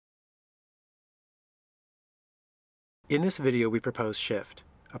In this video, we propose Shift,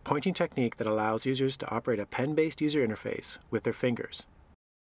 a pointing technique that allows users to operate a pen-based user interface with their fingers.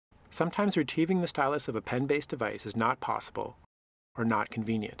 Sometimes retrieving the stylus of a pen-based device is not possible or not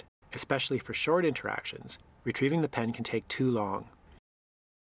convenient. Especially for short interactions, retrieving the pen can take too long.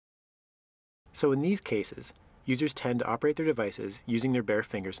 So in these cases, users tend to operate their devices using their bare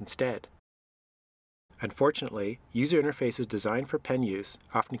fingers instead. Unfortunately, user interfaces designed for pen use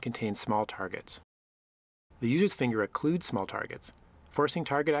often contain small targets. The user's finger occludes small targets, forcing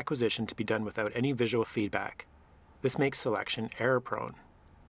target acquisition to be done without any visual feedback. This makes selection error-prone.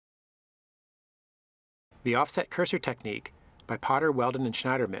 The offset cursor technique by Potter, Weldon, and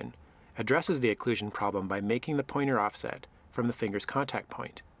Schneiderman addresses the occlusion problem by making the pointer offset from the finger's contact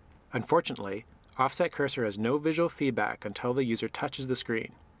point. Unfortunately, offset cursor has no visual feedback until the user touches the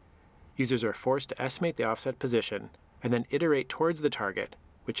screen. Users are forced to estimate the offset position and then iterate towards the target,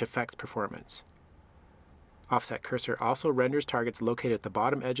 which affects performance. Offset cursor also renders targets located at the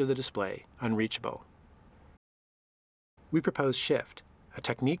bottom edge of the display unreachable. We propose Shift, a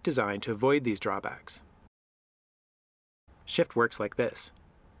technique designed to avoid these drawbacks. Shift works like this.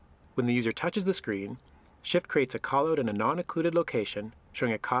 When the user touches the screen, Shift creates a callout in a non-occluded location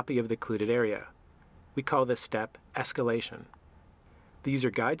showing a copy of the occluded area. We call this step escalation. The user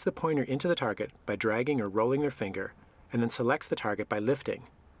guides the pointer into the target by dragging or rolling their finger, and then selects the target by lifting.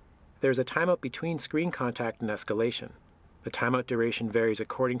 There is a timeout between screen contact and escalation. The timeout duration varies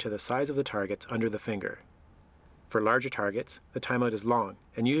according to the size of the targets under the finger. For larger targets, the timeout is long,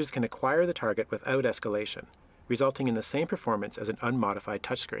 and users can acquire the target without escalation, resulting in the same performance as an unmodified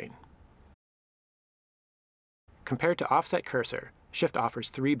touchscreen. Compared to offset cursor, Shift offers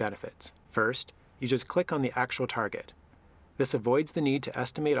three benefits. First, users click on the actual target. This avoids the need to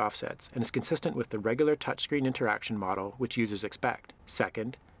estimate offsets and is consistent with the regular touchscreen interaction model which users expect.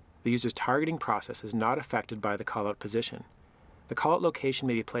 Second, the user's targeting process is not affected by the callout position. The callout location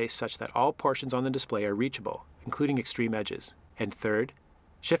may be placed such that all portions on the display are reachable, including extreme edges. And third,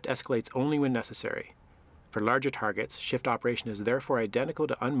 Shift escalates only when necessary. For larger targets, Shift operation is therefore identical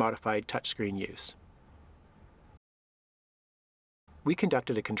to unmodified touchscreen use. We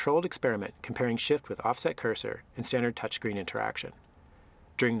conducted a controlled experiment comparing Shift with offset cursor and standard touchscreen interaction.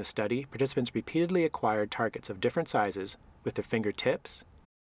 During the study, participants repeatedly acquired targets of different sizes with their fingertips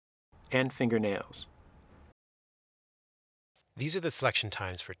and fingernails. These are the selection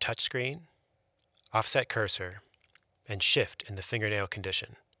times for touchscreen, offset cursor, and Shift in the fingernail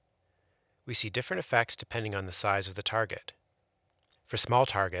condition. We see different effects depending on the size of the target. For small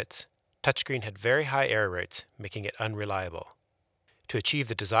targets, touchscreen had very high error rates, making it unreliable. To achieve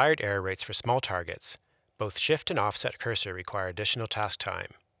the desired error rates for small targets, both Shift and offset cursor require additional task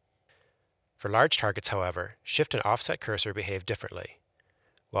time. For large targets, however, Shift and offset cursor behave differently.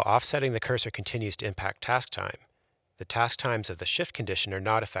 While offsetting the cursor continues to impact task time, the task times of the Shift condition are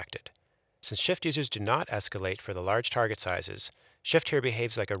not affected. Since Shift users do not escalate for the large target sizes, Shift here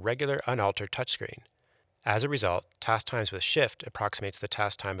behaves like a regular unaltered touchscreen. As a result, task times with Shift approximates the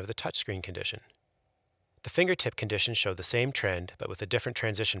task time of the touchscreen condition. The fingertip condition showed the same trend, but with a different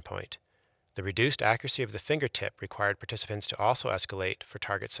transition point. The reduced accuracy of the fingertip required participants to also escalate for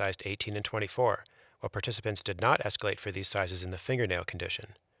targets sized 18 and 24, while participants did not escalate for these sizes in the fingernail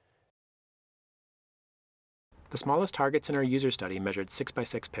condition. The smallest targets in our user study measured 6 by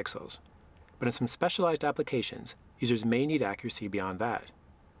 6 pixels, but in some specialized applications, users may need accuracy beyond that.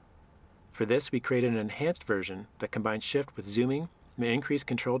 For this, we created an enhanced version that combines Shift with zooming and an increased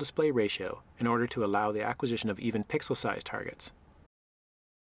control display ratio in order to allow the acquisition of even pixel-sized targets.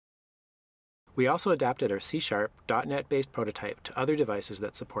 We also adapted our C# .NET-based prototype to other devices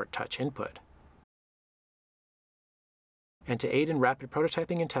that support touch input. And to aid in rapid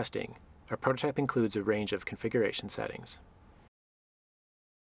prototyping and testing, our prototype includes a range of configuration settings.